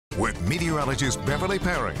With meteorologist Beverly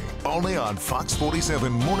Perry, only on Fox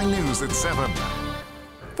 47 Morning News at 7.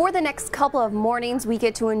 For the next couple of mornings, we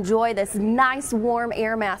get to enjoy this nice warm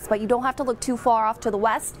air mass, but you don't have to look too far off to the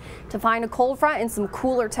west to find a cold front and some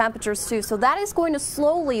cooler temperatures too. So that is going to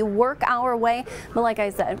slowly work our way. But like I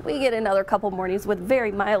said, we get another couple mornings with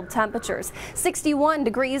very mild temperatures. 61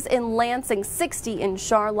 degrees in Lansing, 60 in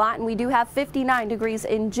Charlotte, and we do have 59 degrees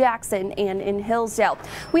in Jackson and in Hillsdale.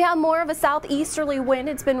 We have more of a southeasterly wind.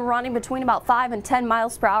 It's been running between about 5 and 10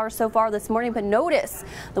 miles per hour so far this morning, but notice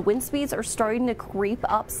the wind speeds are starting to creep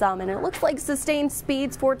up some, and it looks like sustained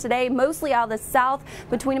speeds for today, mostly out of the south,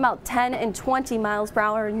 between about 10 and 20 miles per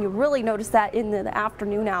hour, and you really notice that in the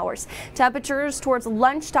afternoon hours. Temperatures towards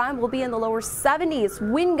lunchtime will be in the lower 70s,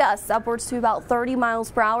 wind gusts upwards to about 30 miles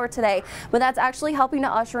per hour today, but that's actually helping to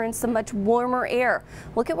usher in some much warmer air.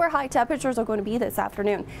 Look at where high temperatures are going to be this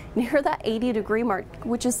afternoon, near that 80-degree mark,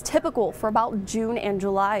 which is typical for about June and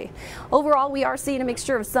July. Overall, we are seeing a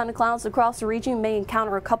mixture of sun and clouds across the region. You may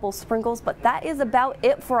encounter a couple sprinkles, but that is about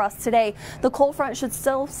it for us today. The cold front should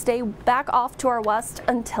still stay back off to our west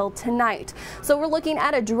until tonight. So we're looking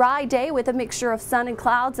at a dry day with a mixture of sun and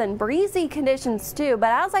clouds and breezy conditions too. But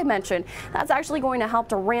as I mentioned, that's actually going to help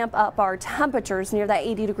to ramp up our temperatures near that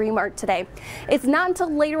 80-degree mark today. It's not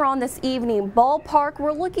until later on this evening, ballpark,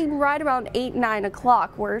 we're looking right around 8-9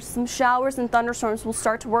 o'clock, where some showers and thunderstorms will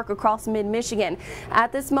start to work across mid-Michigan.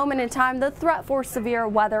 At this moment in time, the threat for severe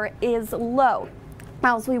weather is low.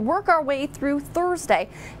 Now, as we work our way through Thursday,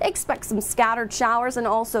 expect some scattered showers and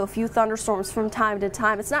also a few thunderstorms from time to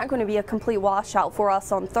time. It's not going to be a complete washout for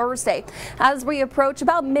us on Thursday. As we approach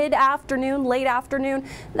about mid-afternoon, late afternoon,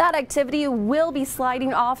 that activity will be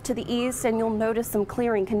sliding off to the east, and you'll notice some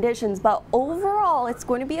clearing conditions. But overall, it's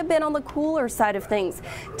going to be a bit on the cooler side of things.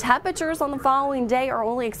 Temperatures on the following day are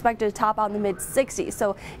only expected to top out in the mid-60s.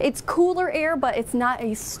 So it's cooler air, but it's not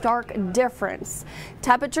a stark difference.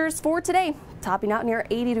 Temperatures for today topping out near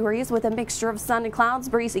 80 degrees with a mixture of sun and clouds,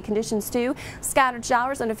 breezy conditions too. Scattered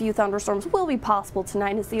showers and a few thunderstorms will be possible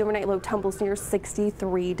tonight as the overnight low tumbles near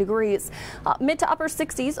 63 degrees. Mid to upper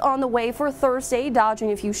 60s on the way for Thursday,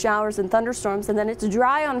 dodging a few showers and thunderstorms, and then it's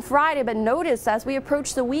dry on Friday. But notice as we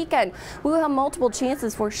approach the weekend, we will have multiple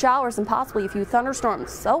chances for showers and possibly a few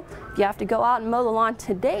thunderstorms. So if you have to go out and mow the lawn,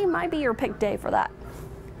 today might be your pick day for that.